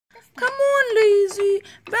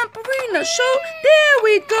Vampirina, show. There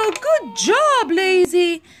we go. Good job,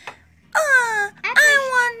 Lazy. I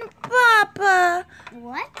want Papa.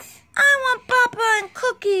 What? I want Papa and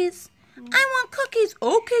cookies. I want cookies.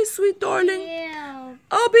 Okay, sweet darling. Ew.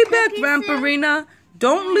 I'll be back, Vampirina.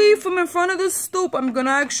 Don't leave from in front of the stoop. I'm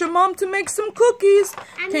gonna ask your mom to make some cookies.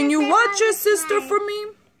 Can you watch your sister for me?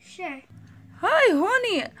 Sure. Hi,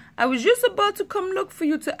 honey. I was just about to come look for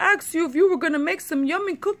you to ask you if you were gonna make some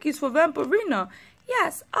yummy cookies for Vampirina.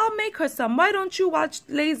 Yes, I'll make her some. Why don't you watch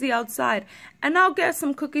Lazy outside? And I'll get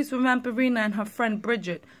some cookies for Vampirina and her friend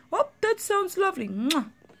Bridget. Oh, that sounds lovely. Mwah.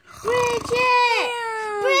 Bridget!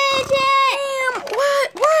 Bridget!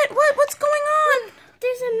 What? What's going on?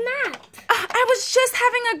 There's a map. I was just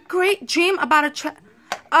having a great dream about a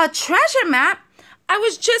treasure map. I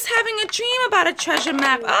was just having a dream about a treasure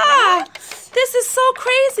map. This is so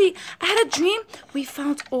crazy. I had a dream. We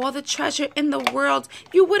found all the treasure in the world.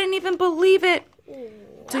 You wouldn't even believe it.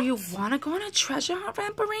 What? Do you want to go on a treasure hunt,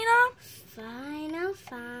 Vampirina? Fine, I'm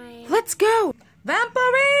fine. Let's go.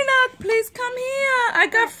 Vampirina, please come here. I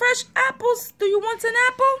got fresh apples. Do you want an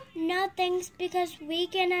apple? No thanks, because we're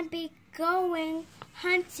gonna be going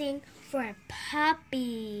hunting for a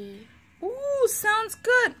puppy. Ooh, sounds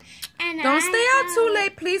good. And Don't stay out too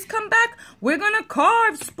late. Please come back. We're gonna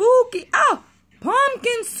carve spooky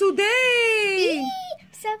pumpkins today.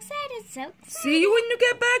 So excited, so excited. See you when you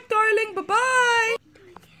get back, darling. Bye-bye.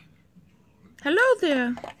 Hello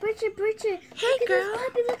there. Bridget. Hey, look girl.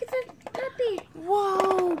 At this puppy. Look at that puppy.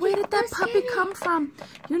 Whoa, where did that puppy come from?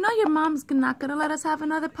 You know your mom's not gonna let us have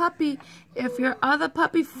another puppy. If your other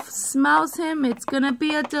puppy smells him, it's gonna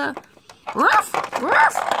be a Ruff,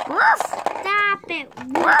 ruff, ruff. Stop it,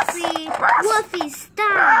 Woofy. Woofy,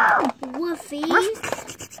 stop. Woofy.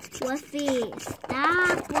 Woofy,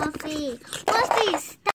 stop, Woofy. Woofy, stop.